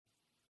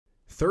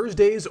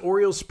Thursday's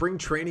Orioles spring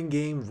training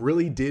game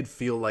really did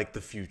feel like the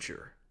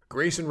future.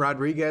 Grayson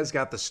Rodriguez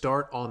got the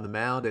start on the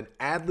mound, and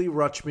Adley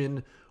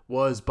Rutschman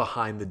was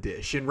behind the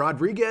dish. And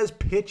Rodriguez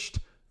pitched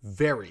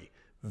very,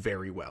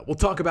 very well. We'll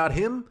talk about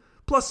him,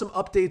 plus some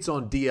updates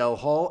on DL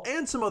Hall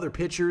and some other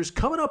pitchers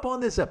coming up on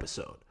this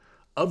episode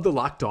of the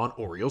Locked On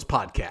Orioles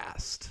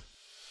podcast.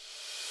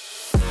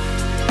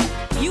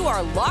 You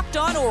are Locked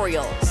On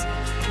Orioles,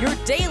 your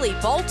daily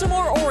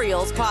Baltimore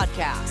Orioles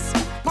podcast.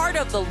 Part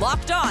of the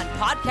Locked On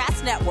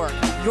Podcast Network,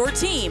 your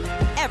team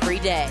every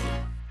day.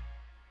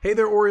 Hey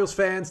there, Orioles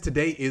fans.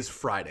 Today is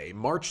Friday,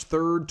 March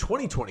 3rd,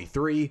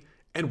 2023,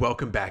 and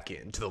welcome back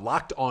in to the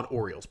Locked On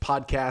Orioles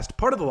podcast,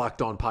 part of the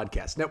Locked On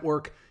Podcast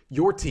Network,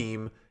 your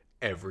team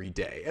every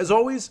day. As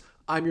always,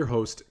 I'm your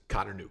host,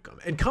 Connor Newcomb.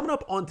 And coming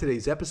up on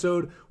today's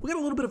episode, we got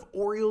a little bit of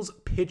Orioles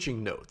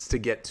pitching notes to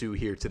get to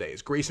here today.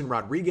 As Grayson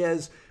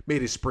Rodriguez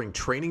made his spring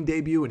training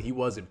debut, and he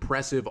was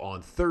impressive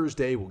on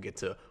Thursday. We'll get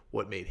to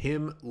what made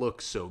him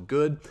look so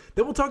good.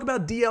 Then we'll talk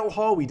about DL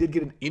Hall. We did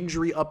get an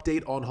injury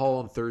update on Hall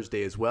on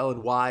Thursday as well,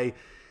 and why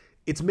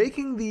it's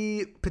making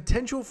the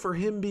potential for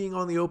him being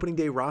on the opening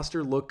day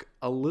roster look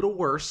a little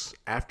worse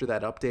after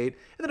that update.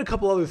 And then a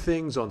couple other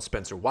things on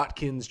Spencer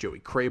Watkins, Joey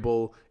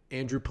Crable,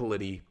 Andrew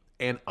Politti,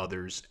 and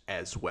others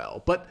as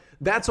well. But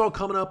that's all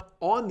coming up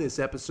on this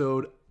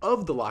episode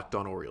of the Locked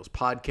On Orioles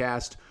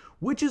podcast,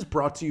 which is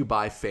brought to you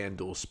by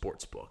FanDuel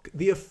Sportsbook,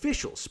 the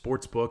official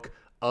sportsbook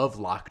of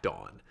Locked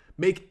On.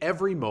 Make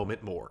every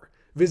moment more.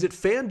 Visit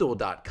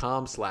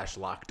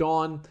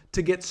FanDuel.com/LockedOn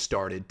to get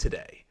started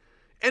today.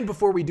 And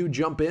before we do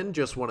jump in,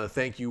 just want to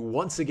thank you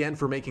once again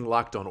for making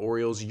Locked On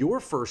Orioles your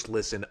first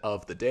listen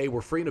of the day.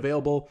 We're free and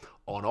available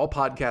on all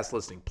podcast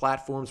listening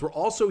platforms. We're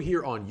also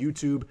here on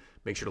YouTube.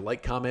 Make sure to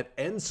like, comment,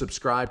 and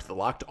subscribe to the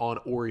Locked On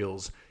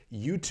Orioles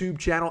YouTube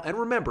channel. And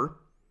remember,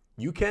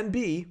 you can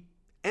be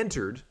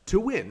entered to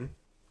win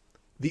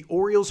the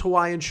Orioles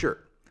Hawaiian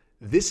shirt.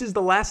 This is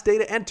the last day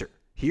to enter.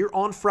 Here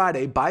on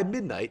Friday by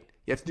midnight,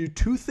 you have to do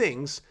two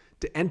things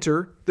to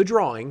enter the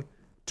drawing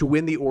to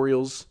win the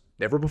Orioles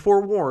never before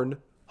worn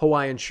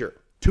Hawaiian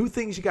shirt. Two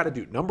things you got to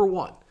do. Number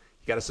one,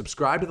 you got to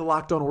subscribe to the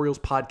Locked On Orioles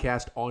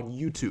podcast on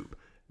YouTube.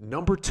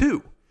 Number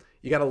two,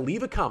 you got to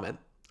leave a comment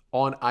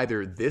on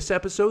either this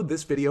episode,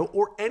 this video,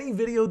 or any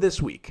video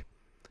this week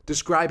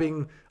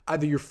describing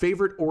either your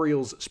favorite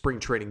Orioles spring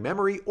training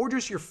memory or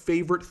just your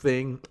favorite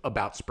thing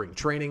about spring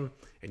training,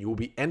 and you will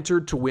be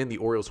entered to win the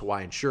Orioles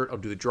Hawaiian shirt. I'll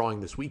do the drawing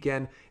this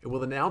weekend, and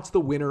we'll announce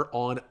the winner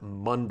on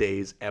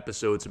Monday's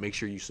episode, so make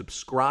sure you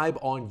subscribe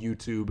on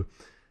YouTube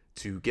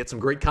to get some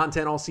great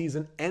content all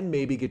season and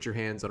maybe get your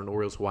hands on an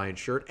Orioles Hawaiian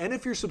shirt. And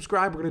if you're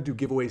subscribed, we're going to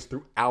do giveaways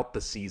throughout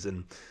the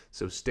season,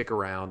 so stick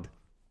around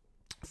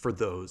for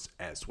those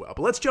as well.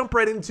 But let's jump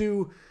right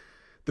into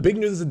the big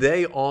news of the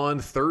day on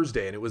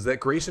Thursday, and it was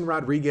that Grayson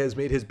Rodriguez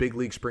made his big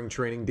league spring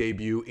training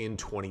debut in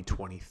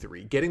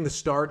 2023, getting the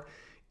start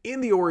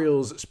in the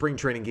Orioles spring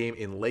training game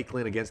in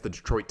Lakeland against the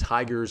Detroit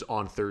Tigers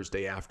on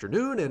Thursday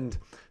afternoon. And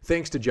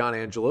thanks to John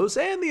Angelos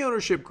and the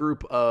ownership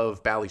group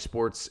of Bally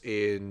Sports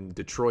in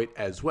Detroit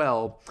as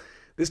well,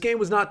 this game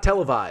was not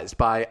televised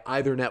by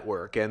either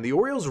network, and the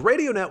Orioles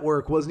radio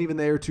network wasn't even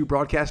there to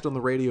broadcast on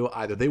the radio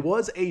either. There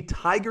was a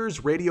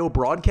Tigers radio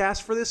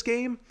broadcast for this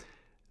game.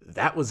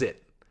 That was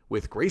it,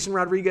 with Grayson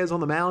Rodriguez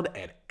on the mound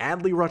and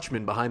Adley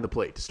Rutschman behind the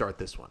plate to start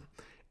this one.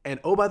 And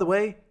oh, by the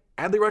way,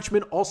 Adley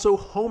Rutschman also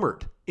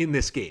homered in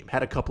this game,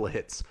 had a couple of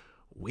hits.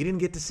 We didn't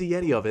get to see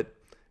any of it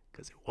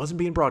because it wasn't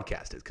being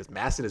broadcasted, because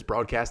MASN is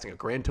broadcasting a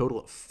grand total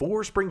of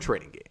 4 spring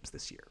training games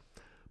this year.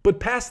 But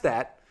past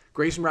that,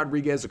 Grayson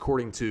Rodriguez,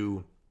 according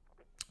to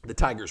the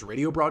Tigers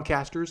radio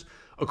broadcasters,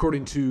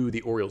 according to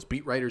the Orioles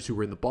beat writers who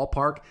were in the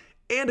ballpark,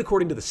 and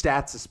according to the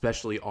stats,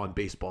 especially on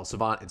Baseball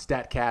Savant and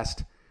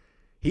StatCast,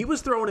 he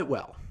was throwing it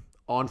well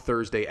on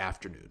Thursday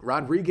afternoon.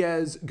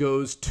 Rodriguez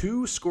goes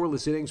 2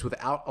 scoreless innings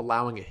without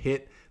allowing a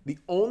hit. The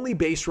only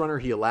base runner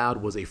he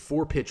allowed was a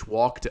 4-pitch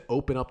walk to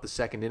open up the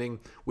second inning,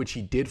 which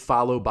he did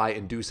follow by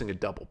inducing a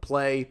double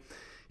play.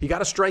 He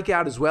got a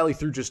strikeout as well. He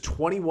threw just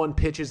 21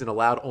 pitches and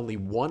allowed only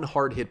 1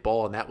 hard hit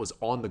ball, and that was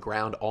on the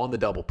ground on the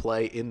double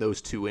play in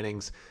those 2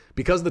 innings.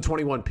 Because of the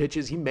 21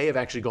 pitches, he may have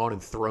actually gone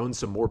and thrown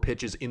some more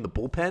pitches in the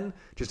bullpen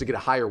just to get a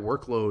higher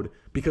workload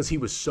because he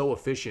was so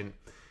efficient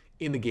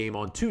in the game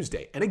on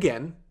Tuesday. And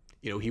again,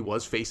 he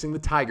was facing the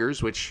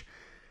Tigers, which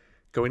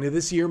going into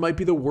this year might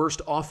be the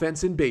worst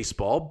offense in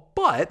baseball,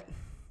 but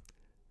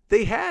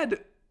they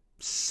had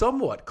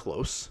somewhat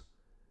close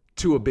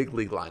to a big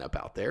league lineup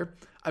out there.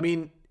 I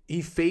mean,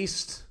 he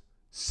faced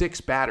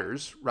 6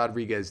 batters,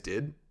 Rodriguez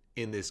did,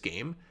 in this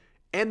game,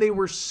 and they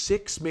were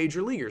 6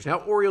 major leaguers.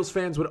 Now, Orioles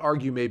fans would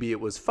argue maybe it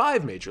was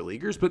 5 major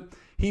leaguers, but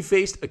he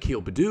faced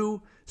Akil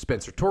Baddoo,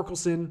 Spencer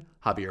Torkelson,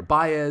 Javier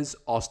Baez,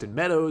 Austin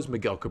Meadows,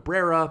 Miguel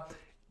Cabrera,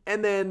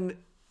 and then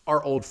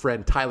our old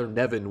friend Tyler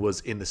Nevin was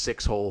in the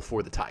 6 hole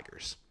for the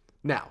Tigers.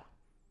 Now,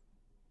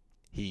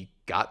 he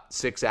got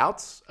 6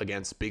 outs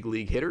against big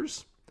league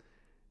hitters.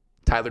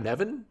 Tyler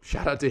Nevin,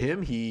 shout out to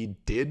him. He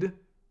did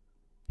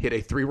hit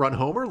a 3-run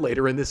homer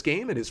later in this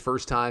game, and his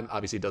first time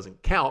obviously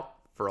doesn't count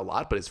for a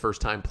lot, but his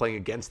first time playing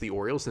against the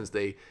Orioles since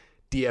they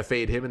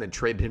DFA'd him and then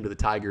traded him to the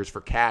Tigers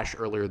for cash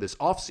earlier this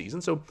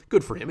offseason. So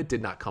good for him. It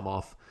did not come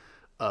off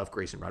of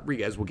Grayson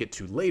Rodriguez. We'll get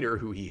to later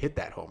who he hit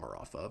that homer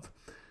off of.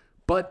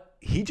 But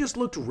he just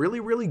looked really,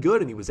 really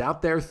good, and he was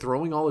out there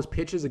throwing all his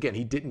pitches. Again,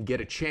 he didn't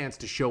get a chance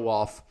to show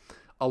off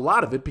a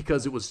lot of it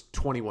because it was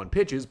 21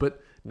 pitches,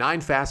 but 9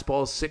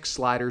 fastballs, 6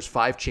 sliders,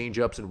 5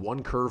 changeups, and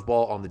 1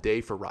 curveball on the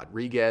day for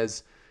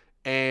Rodriguez.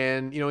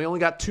 And, he only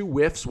got 2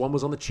 whiffs. One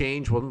was on the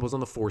change, one was on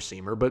the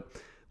four-seamer. But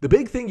the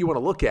big thing you want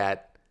to look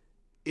at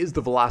is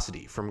the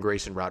velocity from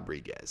Grayson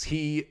Rodriguez.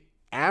 He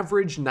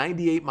averaged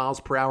 98 miles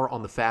per hour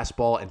on the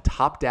fastball and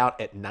topped out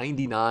at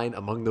 99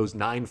 among those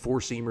 9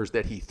 four-seamers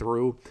that he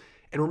threw.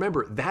 And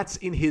remember, that's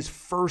in his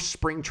first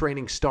spring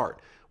training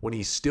start when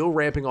he's still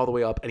ramping all the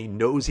way up and he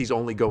knows he's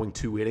only going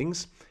 2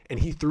 innings, and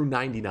he threw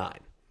 99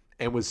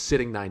 and was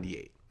sitting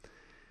 98.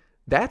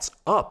 That's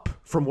up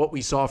from what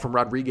we saw from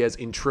Rodriguez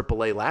in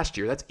AAA last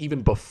year. That's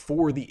even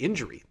before the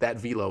injury. That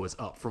velo is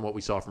up from what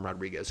we saw from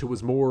Rodriguez, who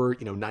was more,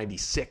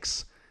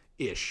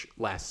 96-ish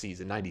last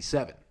season,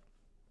 97.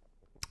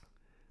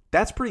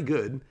 That's pretty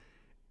good.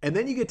 And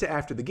then you get to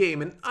after the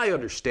game, and I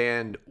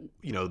understand,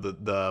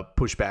 the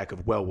pushback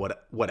of, well,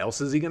 what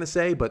else is he going to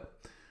say? But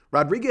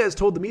Rodriguez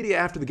told the media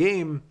after the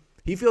game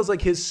he feels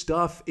like his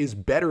stuff is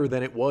better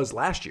than it was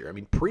last year. I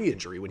mean,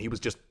 pre-injury, when he was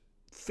just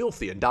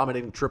filthy and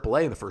dominating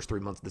AAA in the first 3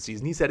 months of the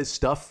season, he said his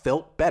stuff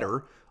felt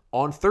better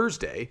on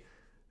Thursday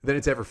than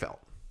it's ever felt.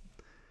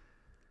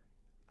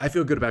 I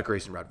feel good about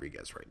Grayson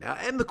Rodriguez right now.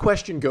 And the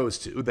question goes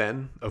to,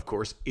 then, of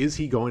course, is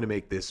he going to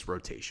make this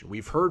rotation?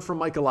 We've heard from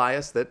Mike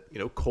Elias that,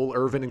 Cole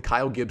Irvin and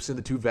Kyle Gibson,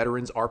 the 2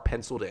 veterans, are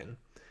penciled in.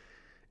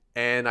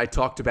 And I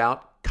talked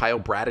about Kyle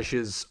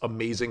Bradish's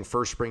amazing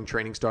first spring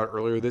training start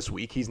earlier this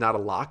week. He's not a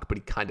lock, but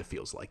he kind of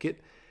feels like it.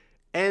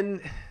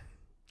 And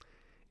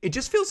it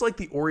just feels like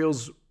the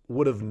Orioles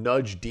would have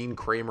nudged Dean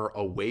Kramer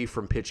away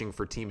from pitching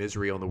for Team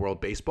Israel in the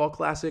World Baseball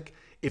Classic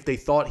if they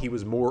thought he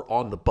was more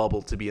on the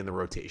bubble to be in the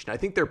rotation. I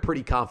think they're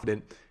pretty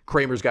confident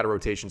Kramer's got a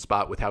rotation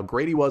spot with how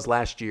great he was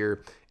last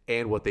year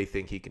and what they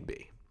think he can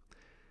be.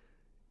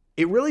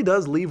 It really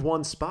does leave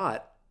one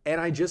spot, and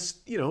I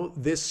just,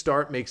 this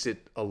start makes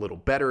it a little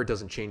better. It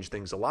doesn't change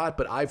things a lot,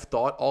 but I've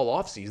thought all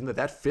offseason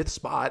that 5th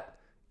spot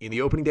in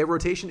the opening day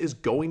rotation is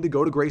going to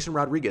go to Grayson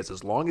Rodriguez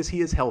as long as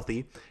he is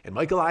healthy. And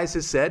Mike Elias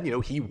has said,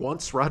 he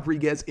wants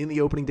Rodriguez in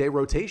the opening day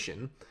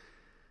rotation.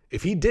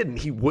 If he didn't,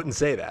 he wouldn't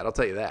say that. I'll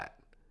tell you that.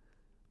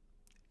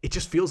 It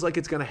just feels like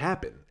it's going to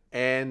happen.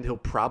 And he'll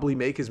probably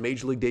make his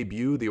Major League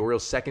debut. The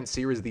Orioles' second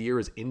series of the year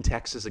is in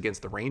Texas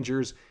against the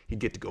Rangers. He'd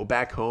get to go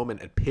back home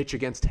and pitch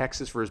against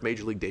Texas for his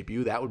Major League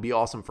debut. That would be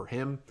awesome for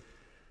him.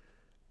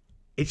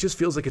 It just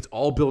feels like it's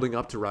all building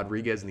up to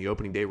Rodriguez in the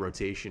opening day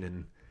rotation,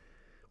 and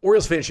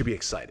Orioles fans should be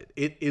excited.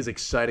 It is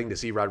exciting to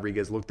see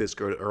Rodriguez look this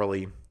good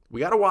early. We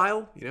got a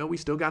while. We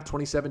still got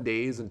 27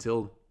 days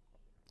until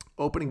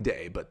opening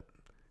day, but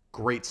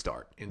great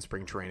start in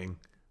spring training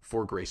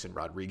for Grayson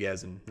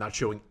Rodriguez and not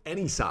showing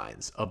any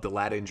signs of the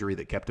lat injury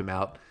that kept him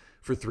out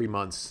for 3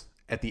 months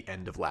at the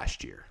end of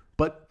last year.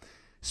 But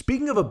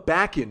speaking of a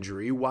back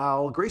injury,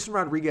 while Grayson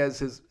Rodriguez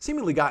has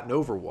seemingly gotten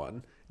over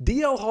one,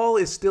 DL Hall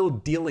is still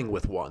dealing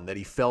with one that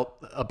he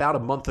felt about a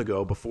month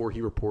ago before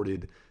he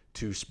reported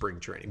to spring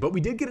training. But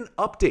we did get an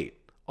update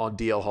on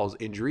DL Hall's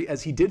injury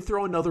as he did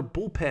throw another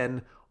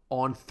bullpen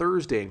on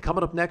Thursday. And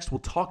coming up next, we'll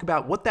talk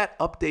about what that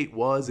update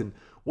was and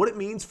what it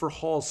means for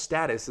Hall's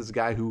status as a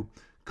guy who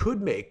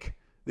could make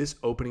this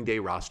opening day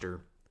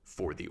roster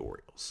for the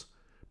Orioles.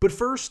 But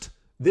first,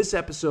 this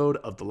episode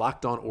of the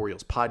Locked On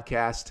Orioles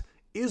podcast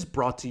is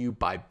brought to you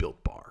by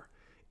Built Bar.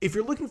 If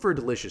you're looking for a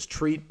delicious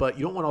treat, but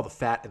you don't want all the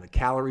fat and the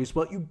calories,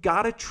 well, you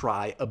gotta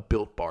try a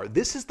Built Bar.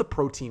 This is the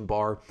protein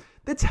bar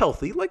that's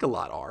healthy, like a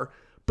lot are,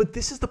 but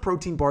this is the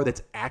protein bar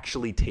that's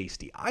actually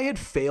tasty. I had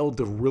failed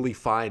to really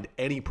find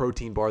any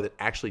protein bar that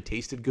actually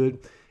tasted good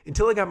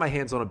until I got my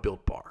hands on a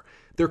Built Bar.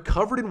 They're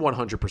covered in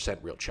 100%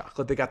 real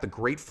chocolate. They got the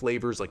great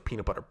flavors like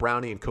peanut butter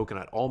brownie and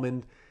coconut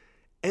almond,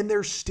 and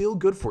they're still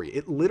good for you.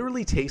 It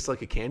literally tastes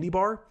like a candy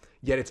bar,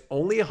 yet it's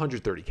only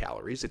 130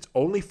 calories, it's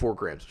only 4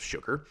 grams of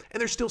sugar,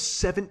 and there's still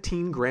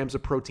 17 grams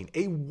of protein,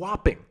 a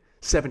whopping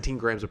 17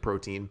 grams of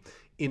protein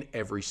in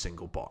every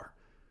single bar.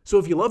 So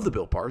if you love the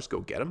Built Bars,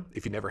 go get them.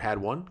 If you never had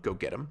one, go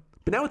get them.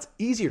 But now it's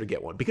easier to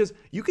get one because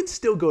you can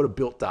still go to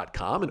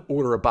Built.com and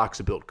order a box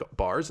of Built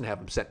Bars and have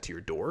them sent to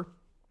your door.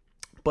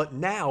 But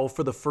now,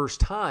 for the first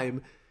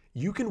time,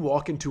 you can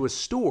walk into a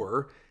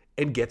store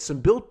and get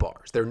some Built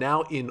Bars. They're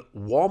now in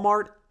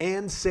Walmart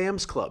and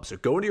Sam's Club. So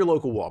go into your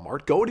local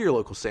Walmart, go into your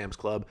local Sam's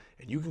Club,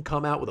 and you can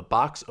come out with a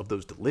box of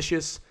those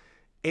delicious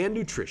and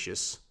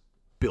nutritious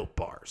Built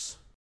Bars.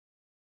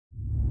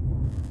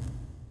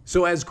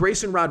 So as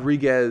Grayson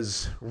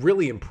Rodriguez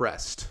really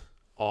impressed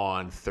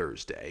on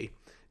Thursday,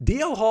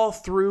 DL Hall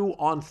threw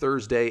on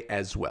Thursday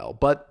as well,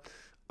 but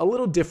a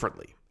little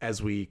differently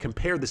as we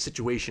compare the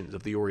situations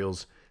of the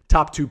Orioles'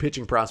 top 2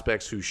 pitching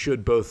prospects who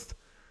should both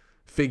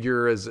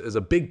figure as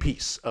a big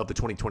piece of the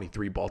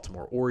 2023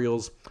 Baltimore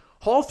Orioles.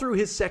 Hall threw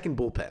his second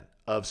bullpen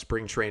of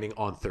spring training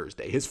on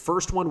Thursday. His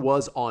first one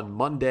was on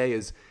Monday.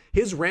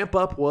 His ramp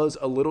up was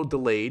a little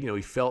delayed.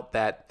 He felt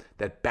that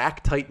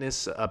back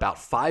tightness about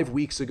 5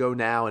 weeks ago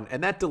now,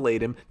 and that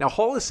delayed him. Now,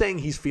 Hall is saying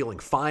he's feeling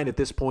fine at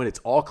this point. It's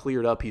all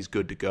cleared up. He's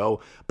good to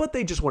go. But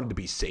they just wanted to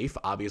be safe,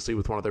 obviously,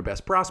 with one of their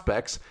best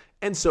prospects.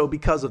 And so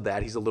because of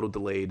that, he's a little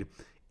delayed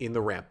in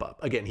the ramp up.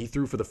 Again, he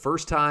threw for the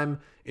first time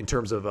in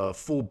terms of a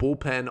full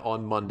bullpen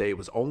on Monday. It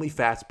was only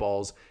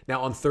fastballs.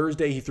 Now on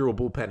Thursday, he threw a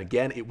bullpen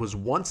again. It was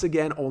once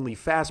again only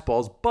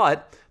fastballs,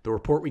 but the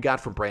report we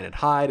got from Brandon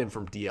Hyde and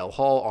from DL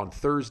Hall on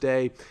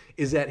Thursday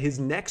is that his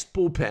next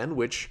bullpen,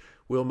 which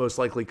will most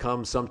likely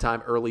come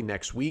sometime early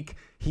next week,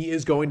 he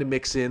is going to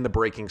mix in the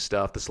breaking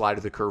stuff, the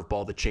slider, the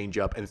curveball, the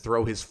changeup, and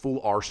throw his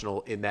full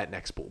arsenal in that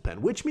next bullpen,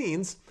 which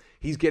means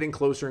he's getting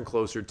closer and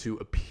closer to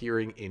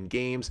appearing in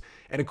games.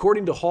 And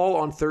according to Hall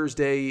on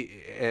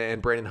Thursday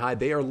and Brandon Hyde,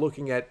 they are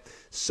looking at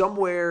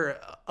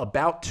somewhere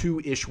about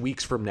 2-ish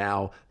weeks from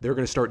now, they're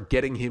going to start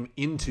getting him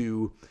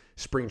into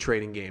spring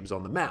training games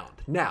on the mound.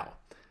 Now,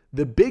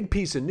 the big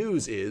piece of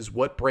news is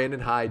what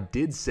Brandon Hyde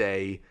did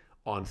say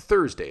on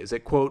Thursday is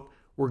that, quote,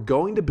 "We're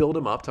going to build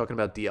him up," talking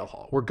about DL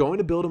Hall, "we're going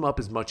to build him up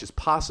as much as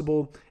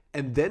possible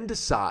and then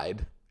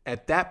decide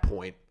at that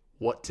point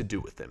what to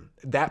do with him."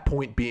 That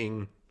point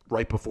being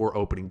right before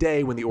opening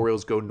day when the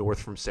Orioles go north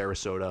from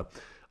Sarasota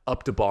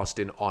up to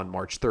Boston on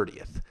March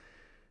 30th.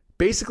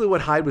 Basically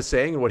what Hyde was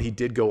saying, and what he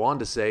did go on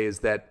to say, is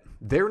that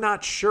they're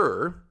not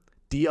sure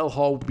DL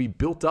Hall will be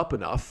built up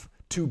enough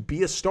to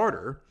be a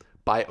starter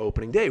by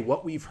opening day.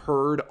 What we've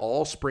heard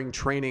all spring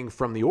training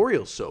from the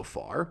Orioles so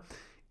far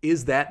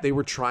is that they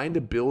were trying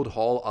to build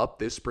Hall up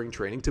this spring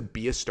training to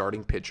be a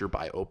starting pitcher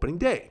by opening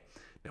day.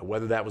 Now,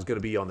 whether that was going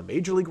to be on the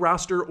Major League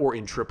roster or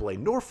in AAA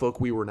Norfolk,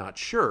 we were not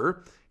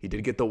sure. He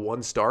did get the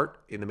one start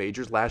in the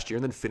majors last year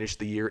and then finished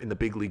the year in the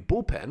big league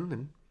bullpen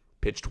and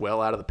pitched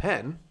well out of the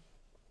pen.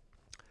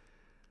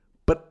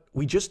 But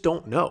we just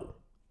don't know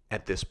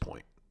at this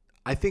point.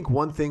 I think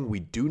one thing we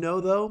do know,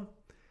 though,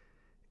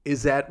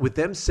 is that with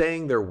them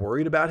saying they're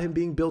worried about him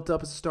being built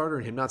up as a starter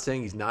and him not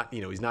saying he's not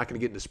going to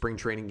get into spring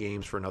training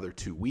games for another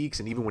 2 weeks.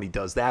 And even when he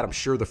does that, I'm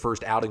sure the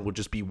first outing will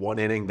just be 1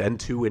 inning, then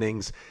 2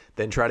 innings,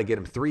 then try to get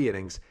him 3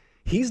 innings.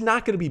 He's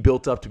not going to be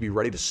built up to be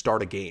ready to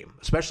start a game,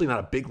 especially not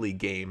a big league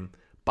game,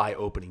 by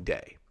opening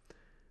day.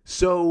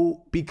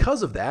 So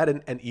because of that,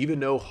 and even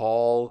though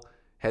Hall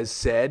has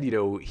said,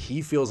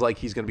 he feels like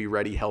he's going to be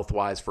ready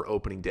health-wise for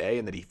opening day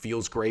and that he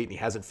feels great and he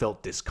hasn't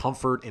felt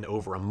discomfort in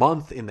over a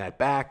month in that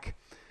back,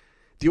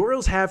 the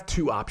Orioles have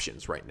 2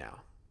 options right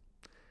now.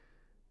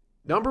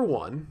 Number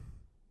one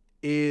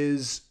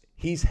is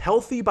he's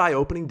healthy by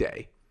opening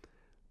day,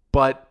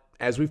 but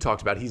as we've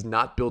talked about, he's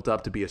not built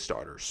up to be a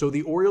starter. So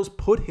the Orioles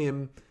put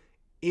him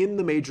in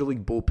the Major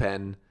League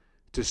bullpen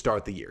to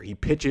start the year. He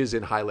pitches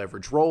in high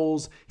leverage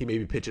roles. He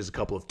maybe pitches a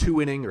couple of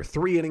 2-inning or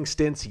 3-inning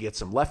stints. He gets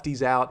some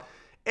lefties out.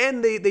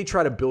 And they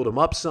try to build him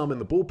up some in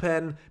the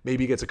bullpen.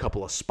 Maybe he gets a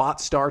couple of spot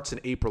starts in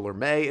April or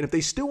May. And if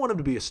they still want him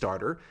to be a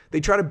starter, they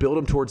try to build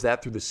him towards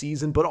that through the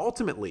season. But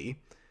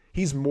ultimately,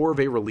 he's more of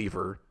a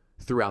reliever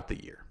throughout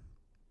the year.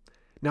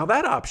 Now,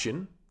 that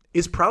option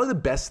is probably the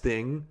best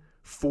thing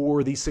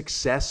for the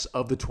success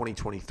of the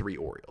 2023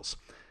 Orioles,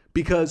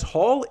 because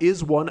Hall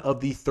is one of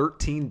the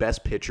 13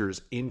 best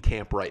pitchers in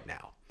camp right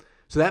now.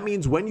 So that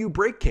means when you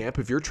break camp,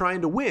 if you're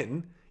trying to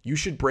win, you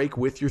should break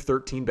with your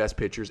 13 best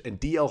pitchers, and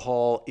DL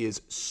Hall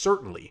is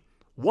certainly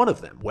one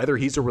of them, whether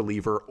he's a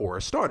reliever or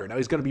a starter. Now,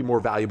 he's going to be more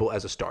valuable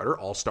as a starter.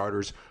 All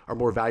starters are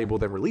more valuable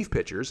than relief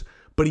pitchers,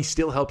 but he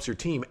still helps your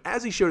team.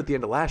 As he showed at the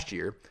end of last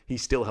year, he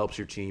still helps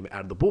your team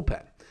out of the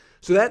bullpen.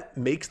 So that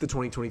makes the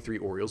 2023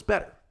 Orioles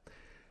better.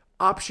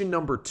 Option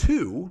number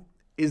 2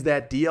 is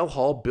that DL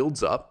Hall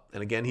builds up,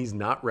 and again, he's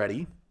not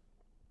ready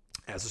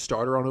as a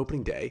starter on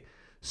opening day,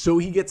 so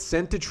he gets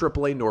sent to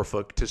AAA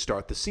Norfolk to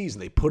start the season.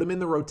 They put him in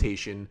the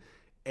rotation,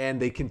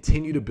 and they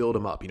continue to build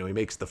him up. He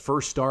makes the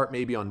first start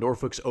maybe on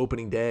Norfolk's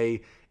opening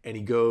day, and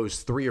he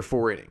goes 3 or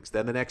 4 innings.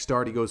 Then the next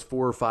start, he goes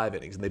 4 or 5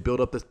 innings, and they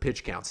build up this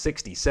pitch count,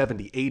 60,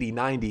 70, 80,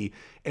 90,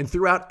 and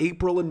throughout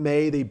April and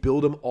May, they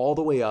build him all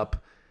the way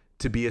up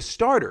to be a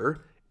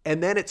starter,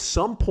 and then at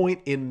some point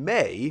in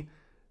May,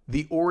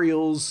 the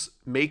Orioles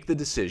make the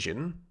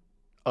decision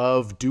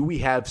of, do we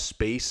have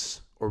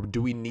space or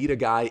do we need a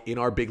guy in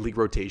our big league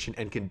rotation,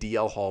 and can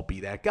DL Hall be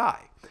that guy?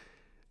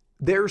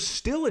 There's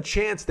still a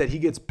chance that he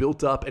gets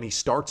built up and he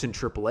starts in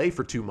AAA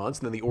for 2 months,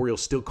 and then the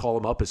Orioles still call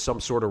him up as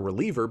some sort of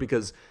reliever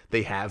because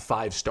they have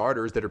 5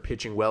 starters that are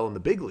pitching well in the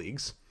big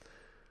leagues.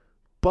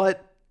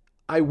 But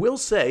I will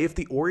say, if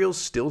the Orioles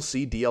still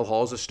see DL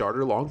Hall as a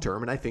starter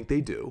long-term, and I think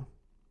they do,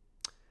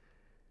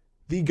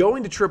 the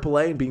going to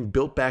AAA and being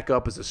built back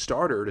up as a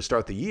starter to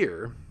start the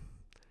year,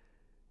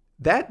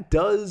 that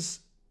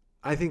does,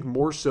 I think,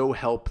 more so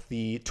help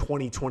the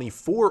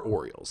 2024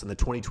 Orioles and the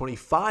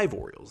 2025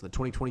 Orioles and the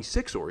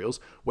 2026 Orioles,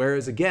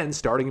 whereas, again,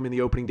 starting him in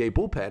the opening day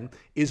bullpen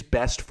is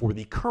best for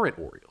the current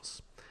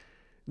Orioles.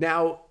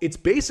 Now, it's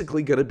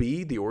basically going to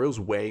be the Orioles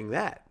weighing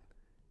that.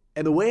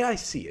 And the way I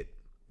see it,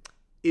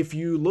 if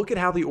you look at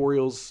how the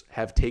Orioles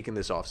have taken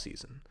this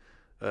offseason,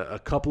 a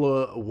couple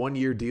of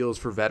one-year deals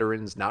for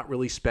veterans, not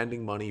really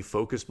spending money,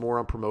 focused more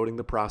on promoting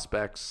the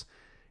prospects,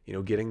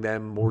 getting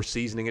them more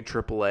seasoning at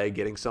AAA,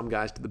 getting some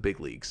guys to the big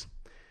leagues.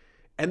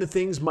 And the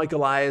things Mike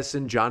Elias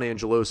and John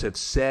Angelos have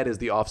said as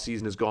the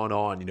offseason has gone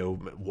on,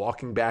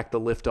 walking back the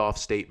liftoff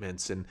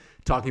statements and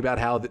talking about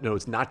how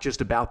it's not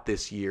just about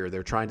this year.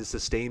 They're trying to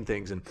sustain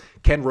things. And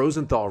Ken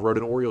Rosenthal wrote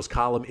an Orioles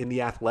column in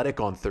The Athletic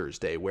on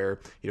Thursday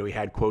where, he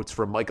had quotes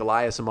from Mike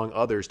Elias, among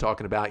others,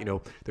 talking about,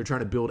 they're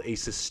trying to build a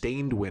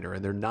sustained winner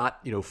and they're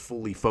not,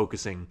 fully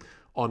focusing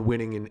on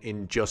winning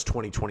in just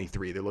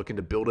 2023. They're looking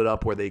to build it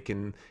up where they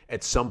can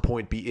at some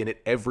point be in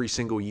it every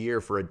single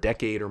year for a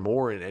decade or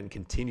more and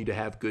continue to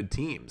have good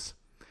teams.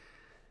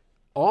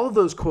 All of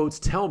those quotes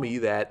tell me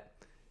that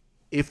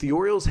if the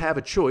Orioles have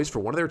a choice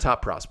for one of their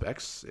top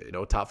prospects,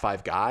 top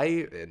 5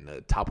 guy and a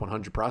top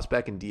 100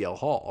 prospect in DL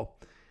Hall,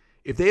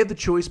 if they have the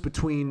choice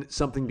between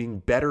something being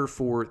better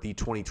for the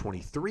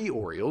 2023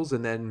 Orioles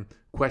and then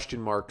question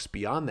marks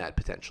beyond that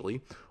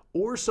potentially,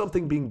 or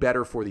something being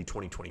better for the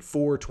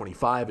 2024,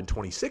 25, and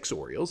 26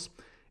 Orioles,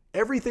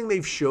 everything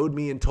they've showed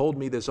me and told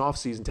me this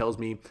offseason tells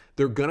me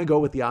they're going to go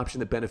with the option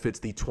that benefits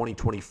the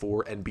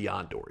 2024 and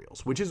beyond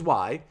Orioles, which is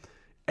why,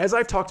 as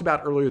I've talked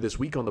about earlier this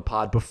week on the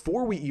pod,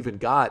 before we even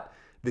got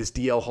this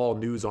DL Hall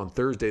news on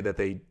Thursday that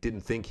they didn't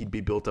think he'd be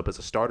built up as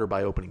a starter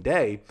by opening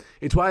day,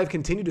 it's why I've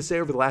continued to say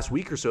over the last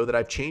week or so that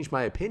I've changed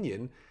my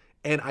opinion,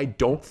 and I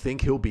don't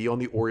think he'll be on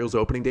the Orioles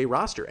opening day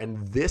roster.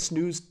 And this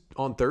news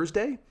on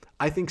Thursday,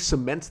 I think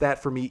cements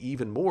that for me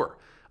even more.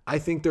 I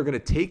think they're going to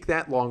take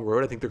that long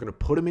road. I think they're going to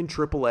put him in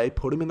AAA,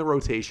 put him in the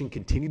rotation,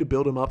 continue to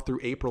build him up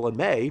through April and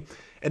May.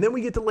 And then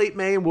we get to late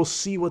May and we'll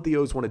see what the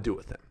O's want to do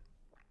with him.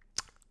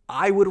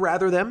 I would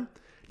rather them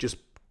just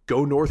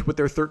go north with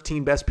their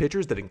 13 best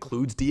pitchers. That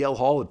includes DL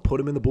Hall, and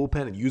put him in the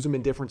bullpen and use them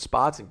in different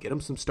spots and get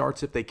them some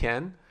starts if they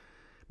can.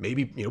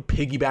 Maybe,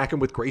 piggyback him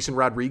with Grayson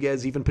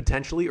Rodriguez even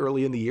potentially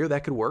early in the year.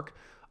 That could work.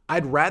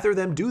 I'd rather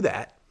them do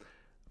that.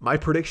 My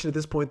prediction at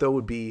this point, though,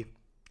 would be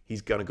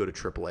he's going to go to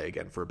AAA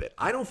again for a bit.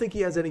 I don't think he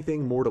has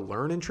anything more to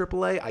learn in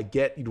AAA. I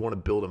get you'd want to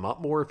build him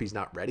up more if he's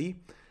not ready,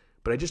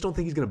 but I just don't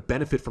think he's going to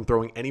benefit from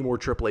throwing any more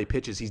AAA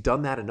pitches. He's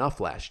done that enough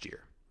last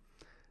year,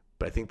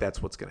 but I think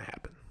that's what's going to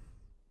happen.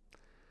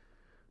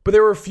 But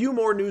there were a few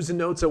more news and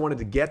notes I wanted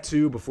to get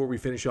to before we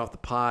finish off the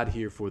pod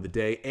here for the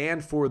day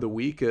and for the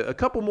week. A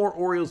couple more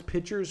Orioles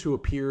pitchers who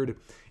appeared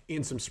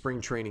in some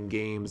spring training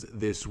games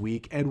this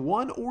week, and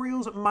one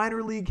Orioles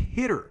minor league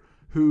hitter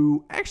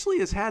who actually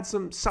has had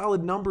some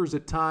solid numbers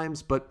at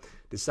times, but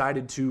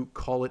decided to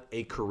call it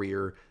a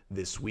career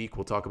this week.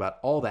 We'll talk about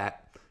all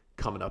that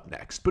coming up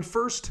next. But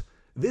first,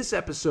 this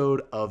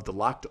episode of the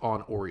Locked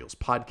On Orioles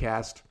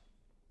podcast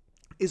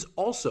is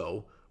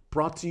also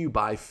brought to you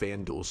by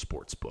FanDuel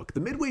Sportsbook. The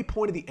midway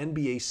point of the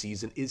NBA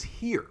season is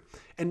here,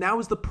 and now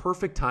is the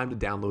perfect time to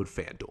download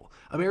FanDuel,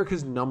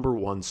 America's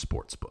 #1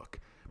 sportsbook.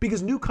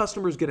 Because new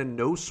customers get a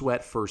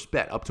no-sweat first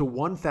bet up to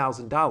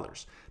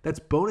 $1,000. That's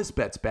bonus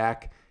bets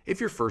back if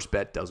your first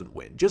bet doesn't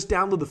win. Just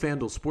download the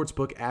FanDuel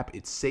Sportsbook app.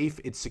 It's safe,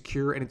 it's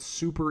secure, and it's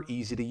super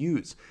easy to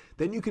use.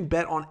 Then you can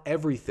bet on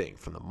everything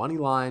from the money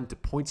line to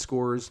point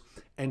scores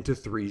and to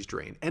threes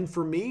drained. And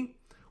for me,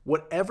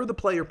 whatever the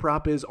player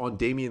prop is on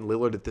Damian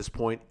Lillard at this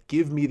point,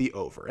 give me the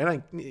over. And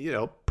I,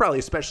 probably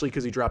especially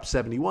because he dropped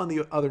 71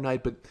 the other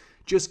night, but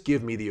just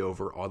give me the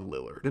over on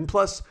Lillard. And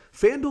plus,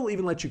 FanDuel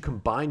even lets you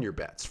combine your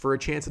bets for a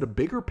chance at a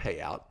bigger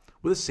payout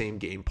with a same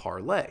game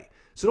parlay.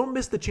 So don't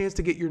miss the chance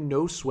to get your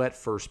no-sweat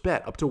first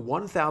bet up to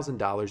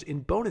 $1,000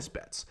 in bonus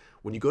bets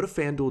when you go to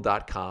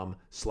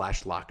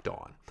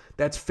FanDuel.com/lockedon.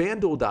 That's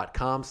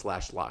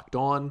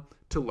FanDuel.com/lockedon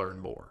to learn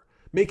more.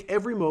 Make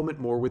every moment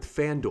more with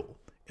FanDuel,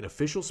 an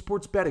official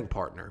sports betting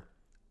partner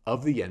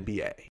of the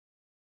NBA.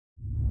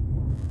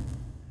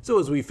 So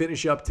as we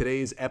finish up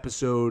today's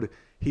episode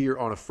here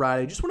on a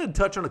Friday, just wanted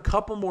to touch on a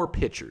couple more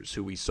pitchers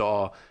who we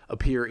saw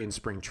appear in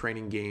spring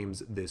training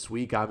games this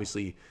week.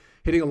 Obviously,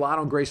 hitting a lot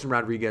on Grayson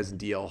Rodriguez and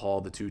DL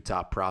Hall, the two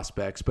top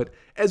prospects. But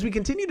as we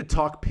continue to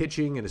talk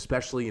pitching and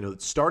especially,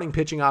 starting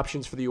pitching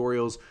options for the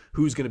Orioles,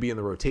 who's going to be in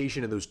the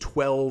rotation, and those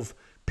 12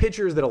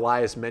 pitchers that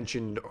Elias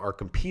mentioned are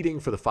competing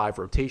for the 5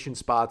 rotation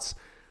spots,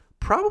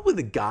 probably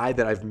the guy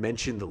that I've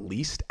mentioned the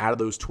least out of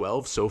those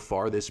 12 so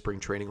far this spring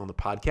training on the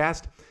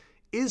podcast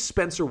is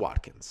Spencer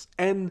Watkins.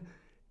 And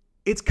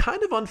it's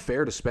kind of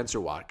unfair to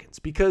Spencer Watkins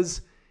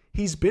because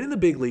he's been in the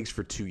big leagues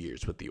for 2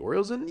 years with the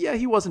Orioles, and yeah,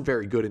 he wasn't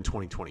very good in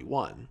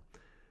 2021.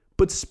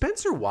 But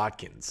Spencer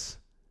Watkins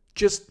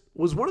just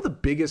was one of the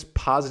biggest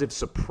positive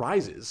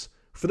surprises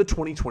for the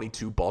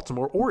 2022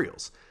 Baltimore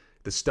Orioles.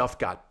 The stuff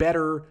got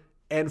better,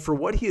 and for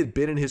what he had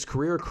been in his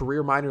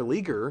career minor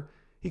leaguer,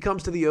 he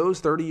comes to the O's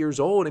 30 years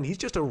old, and he's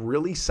just a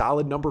really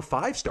solid number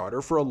 5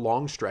 starter for a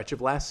long stretch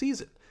of last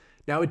season.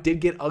 Now, it did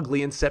get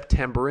ugly in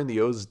September, and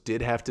the O's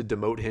did have to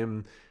demote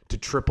him to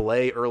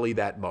AAA early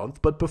that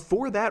month. But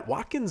before that,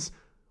 Watkins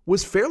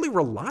was fairly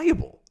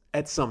reliable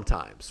at some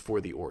times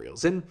for the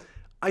Orioles. And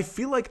I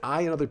feel like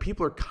I and other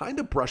people are kind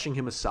of brushing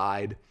him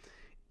aside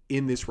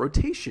in this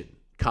rotation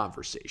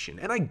conversation.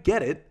 And I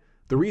get it.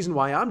 The reason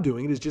why I'm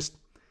doing it is just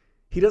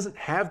he doesn't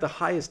have the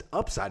highest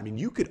upside. I mean,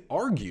 you could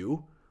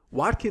argue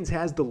Watkins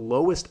has the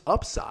lowest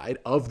upside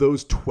of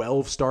those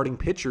 12 starting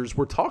pitchers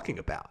we're talking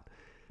about.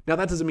 Now,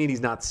 that doesn't mean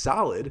he's not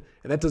solid,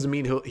 and that doesn't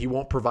mean he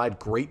won't provide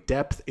great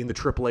depth in the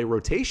AAA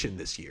rotation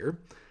this year.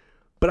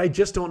 But I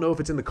just don't know if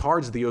it's in the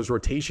cards that the O's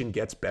rotation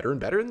gets better and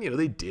better. And,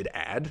 they did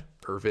add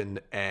Irvin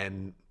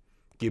and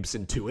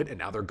Gibson to it, and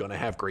now they're going to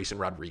have Grayson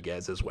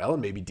Rodriguez as well,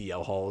 and maybe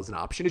DL Hall is an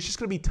option. It's just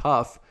going to be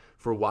tough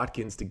for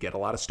Watkins to get a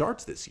lot of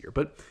starts this year.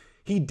 But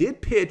he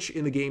did pitch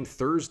in the game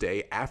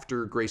Thursday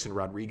after Grayson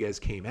Rodriguez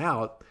came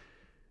out,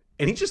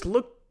 and he just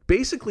looked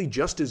basically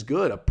just as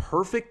good. A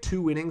perfect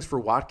 2 innings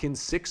for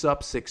Watkins, 6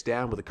 up, 6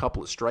 down with a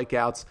couple of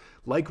strikeouts.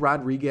 Like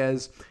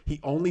Rodriguez, he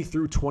only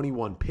threw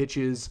 21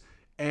 pitches.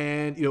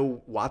 And,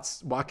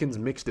 Watkins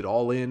mixed it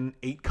all in.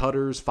 8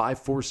 cutters, 5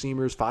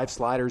 four-seamers, 5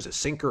 sliders, a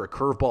sinker, a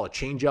curveball, a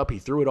changeup. He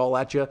threw it all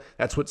at you.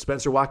 That's what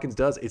Spencer Watkins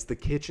does. It's the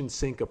kitchen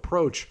sink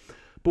approach.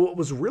 But what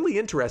was really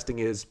interesting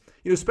is,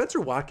 Spencer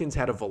Watkins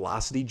had a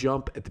velocity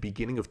jump at the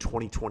beginning of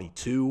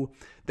 2022.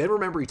 Then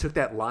remember, he took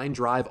that line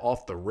drive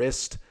off the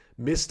wrist,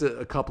 missed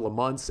a couple of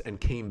months, and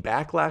came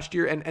back last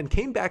year and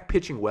came back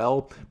pitching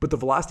well. But the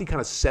velocity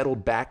kind of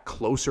settled back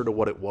closer to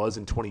what it was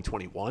in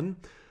 2021.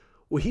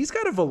 Well, he's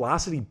got a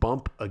velocity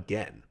bump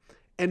again,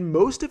 and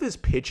most of his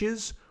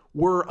pitches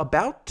were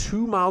about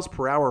 2 miles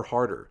per hour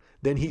harder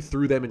than he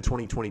threw them in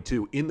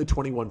 2022 in the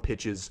 21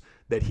 pitches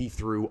that he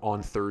threw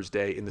on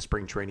Thursday in the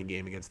spring training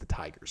game against the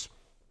Tigers.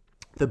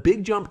 The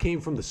big jump came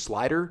from the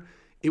slider.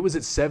 It was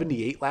at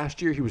 78 last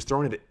year. He was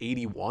throwing it at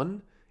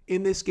 81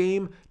 in this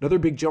game. Another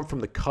big jump from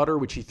the cutter,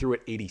 which he threw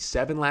at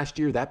 87 last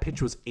year. That pitch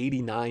was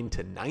 89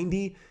 to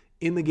 90.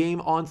 In the game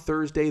on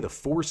Thursday. The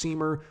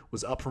four-seamer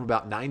was up from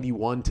about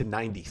 91 to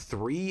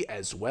 93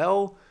 as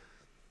well.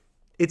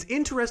 It's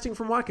interesting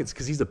from Watkins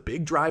because he's a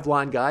big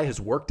driveline guy,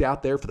 has worked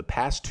out there for the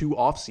past 2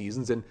 off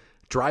seasons, and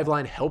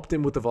driveline helped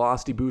him with the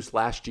velocity boost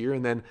last year,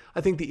 and then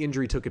I think the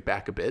injury took it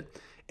back a bit.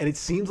 And it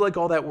seems like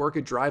all that work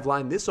at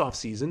driveline this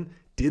offseason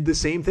did the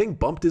same thing,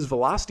 bumped his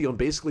velocity on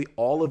basically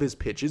all of his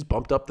pitches,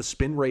 bumped up the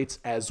spin rates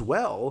as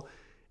well.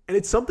 And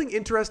it's something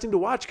interesting to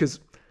watch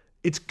because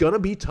it's going to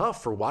be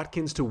tough for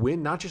Watkins to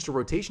win not just a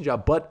rotation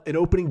job, but an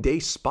opening day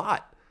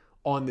spot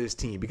on this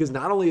team. Because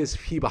not only is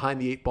he behind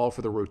the 8 ball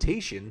for the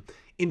rotation,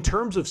 in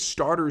terms of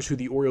starters who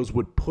the Orioles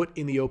would put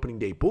in the opening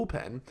day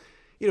bullpen,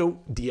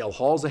 DL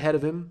Hall's ahead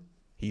of him.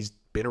 He's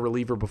been a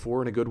reliever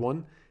before and a good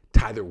one.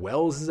 Tyler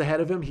Wells is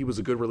ahead of him. He was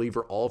a good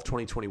reliever all of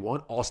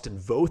 2021. Austin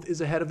Voth is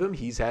ahead of him.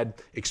 He's had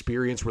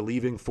experience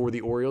relieving for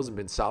the Orioles and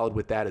been solid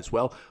with that as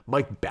well.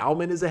 Mike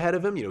Baumann is ahead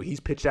of him. He's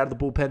pitched out of the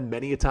bullpen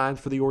many a times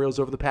for the Orioles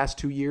over the past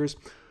 2 years.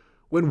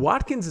 When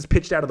Watkins has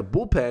pitched out of the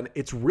bullpen,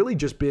 it's really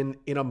just been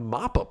in a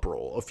mop-up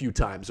role a few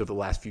times over the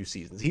last few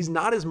seasons. He's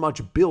not as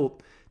much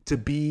built to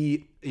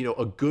be,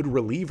 a good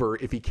reliever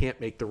if he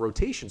can't make the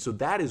rotation. So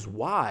that is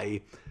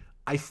why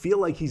I feel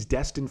like he's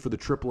destined for the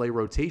AAA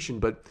rotation,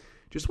 but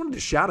just wanted to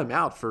shout him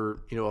out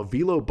for, a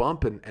velo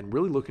bump and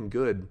really looking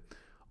good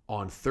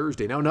on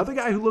Thursday. Now, another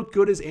guy who looked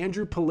good is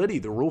Andrew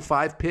Politi, the Rule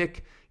 5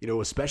 pick,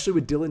 especially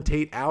with Dylan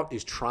Tate out,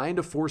 is trying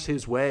to force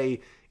his way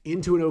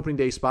into an opening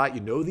day spot.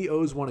 The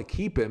O's want to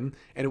keep him,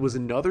 and it was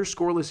another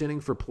scoreless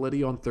inning for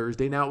Politi on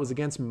Thursday. Now, it was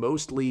against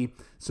mostly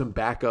some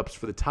backups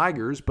for the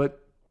Tigers,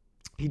 but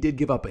he did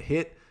give up a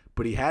hit,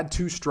 but he had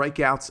 2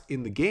 strikeouts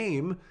in the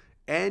game,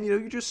 and,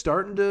 you're just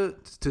starting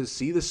to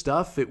see the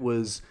stuff. It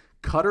was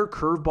cutter,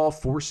 curveball,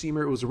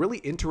 four-seamer. It was a really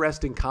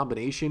interesting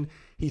combination.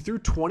 He threw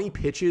 20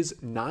 pitches,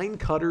 9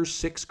 cutters,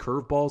 6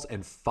 curveballs,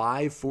 and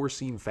 5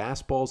 four-seam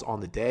fastballs on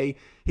the day.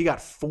 He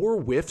got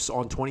 4 whiffs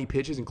on 20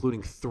 pitches,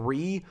 including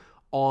 3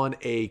 on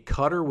a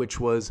cutter, which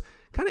was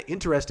kind of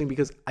interesting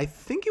because I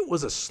think it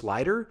was a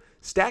slider.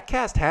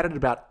 StatCast had it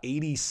about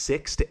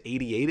 86 to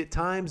 88 at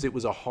times. It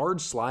was a hard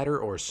slider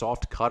or a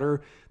soft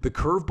cutter. The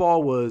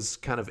curveball was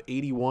kind of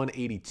 81,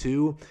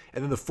 82.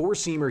 And then the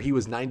four-seamer, he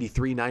was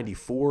 93,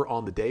 94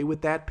 on the day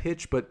with that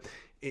pitch. But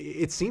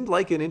it seemed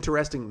like an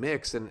interesting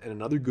mix and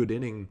another good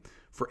inning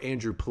for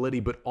Andrew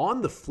Politi. But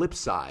on the flip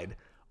side,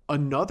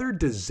 another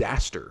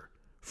disaster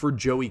for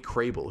Joey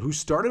Krehbiel, who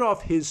started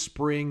off his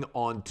spring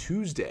on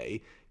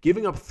Tuesday,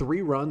 giving up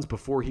 3 runs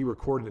before he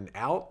recorded an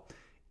out.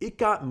 It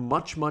got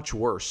much, much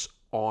worse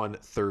on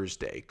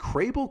Thursday.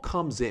 Krehbiel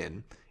comes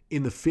in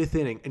the 5th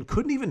inning and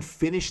couldn't even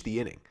finish the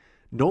inning.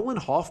 Nolan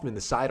Hoffman, the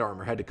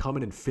sidearmer, had to come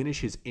in and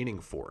finish his inning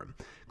for him.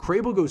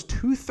 Krehbiel goes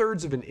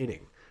 2/3 of an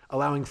inning,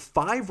 allowing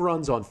 5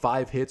 runs on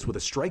 5 hits with a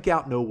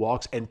strikeout, no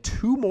walks, and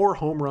 2 more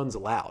home runs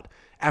allowed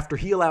after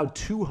he allowed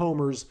 2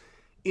 homers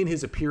in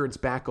his appearance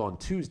back on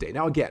Tuesday.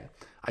 Now, again,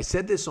 I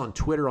said this on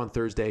Twitter on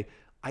Thursday.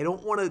 I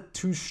don't want to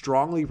too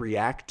strongly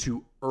react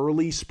to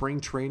early spring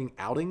training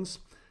outings,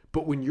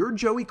 but when you're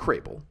Joey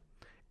Krehbiel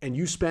and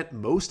you spent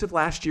most of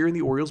last year in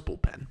the Orioles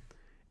bullpen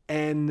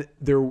and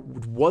there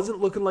wasn't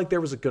looking like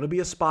there was going to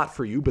be a spot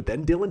for you, but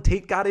then Dylan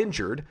Tate got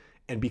injured,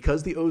 and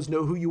because the O's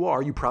know who you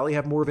are, you probably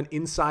have more of an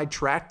inside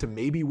track to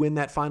maybe win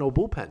that final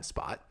bullpen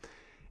spot,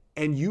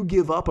 and you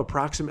give up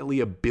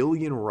approximately 1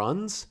 billion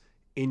runs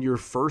in your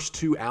first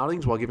 2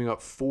 outings while giving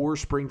up 4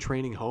 spring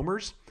training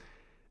homers.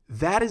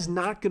 that is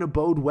not going to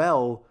bode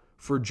well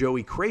for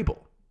Joey Crable.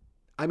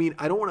 I mean,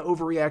 I don't want to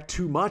overreact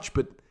too much,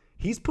 but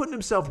he's putting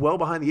himself well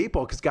behind the eight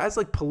ball because guys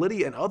like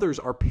Politi and others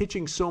are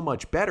pitching so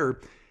much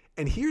better.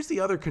 And here's the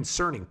other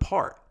concerning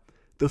part.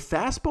 The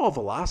fastball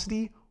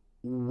velocity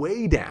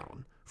way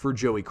down for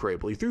Joey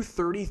Crable. He threw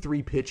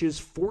 33 pitches,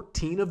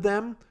 14 of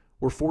them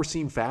were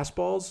four-seam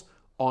fastballs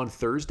on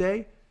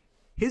Thursday.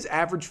 His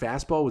average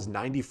fastball was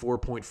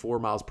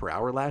 94.4 miles per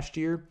hour last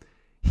year.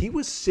 He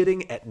was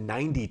sitting at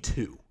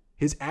 92.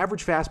 His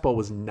average fastball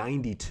was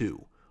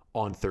 92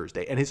 on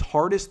Thursday, and his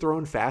hardest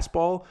thrown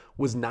fastball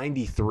was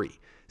 93.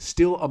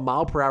 Still a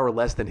mile per hour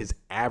less than his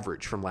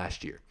average from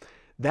last year.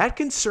 That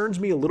concerns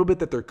me a little bit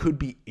that there could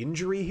be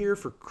injury here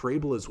for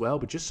Crable as well,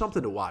 but just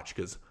something to watch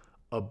because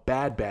a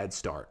bad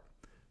start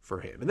for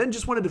him. And then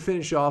just wanted to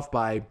finish off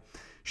by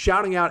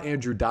shouting out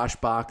Andrew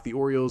Daschbach, the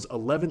Orioles'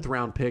 11th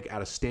round pick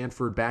out of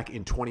Stanford back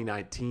in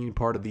 2019,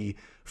 part of the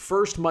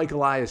first Mike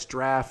Elias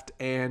draft.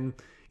 And,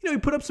 he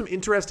put up some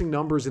interesting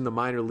numbers in the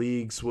minor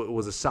leagues,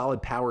 was a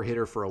solid power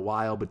hitter for a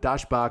while, but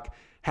Daschbach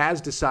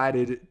has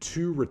decided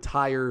to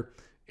retire.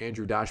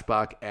 Andrew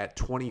Daschbach at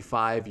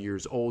 25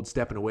 years old,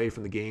 stepping away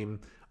from the game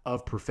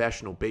of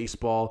professional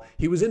baseball.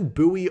 He was in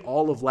Bowie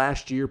all of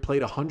last year,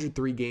 played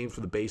 103 games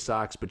for the Bay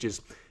Sox, but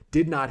just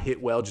did not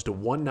hit well, just a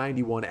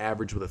 191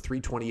 average with a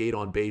 328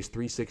 on base,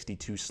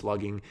 362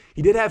 slugging.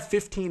 He did have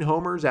 15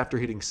 homers after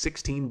hitting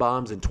 16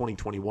 bombs in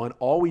 2021,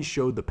 always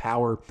showed the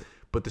power,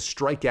 but the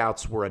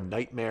strikeouts were a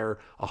nightmare.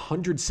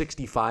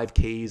 165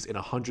 Ks in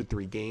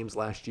 103 games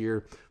last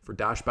year for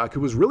Daschbach,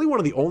 who was really one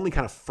of the only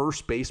kind of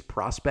first base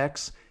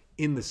prospects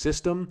in the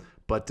system,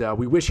 but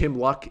we wish him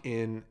luck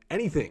in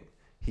anything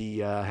he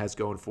has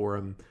going for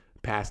him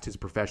past his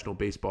professional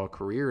baseball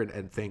career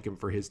and thank him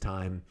for his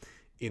time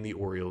in the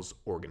Orioles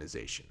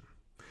organization.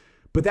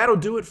 But that'll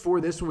do it for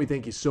this one. We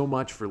thank you so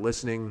much for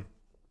listening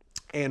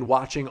and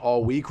watching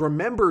all week.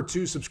 Remember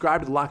to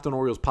subscribe to the Locked On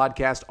Orioles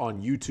podcast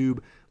on YouTube.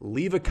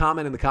 Leave a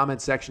comment in the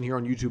comment section here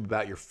on YouTube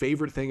about your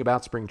favorite thing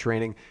about spring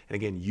training. And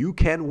again, you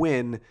can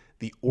win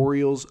the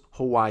Orioles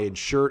Hawaiian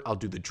shirt. I'll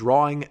do the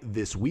drawing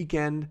this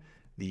weekend.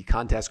 The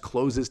contest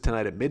closes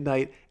tonight at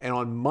midnight. And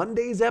on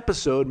Monday's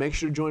episode, make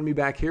sure to join me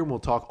back here and we'll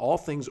talk all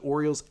things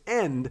Orioles.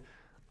 And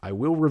I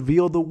will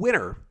reveal the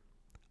winner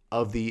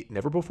of the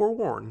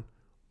never-before-worn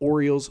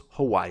Orioles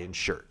Hawaiian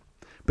shirt.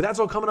 But that's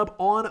all coming up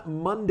on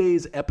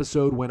Monday's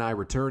episode when I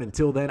return.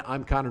 Until then,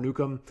 I'm Connor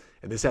Newcomb,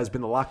 and this has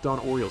been the Locked On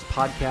Orioles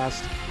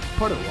podcast,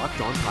 part of the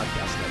Locked On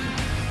Podcast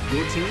Network.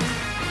 Your team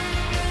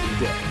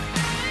every day.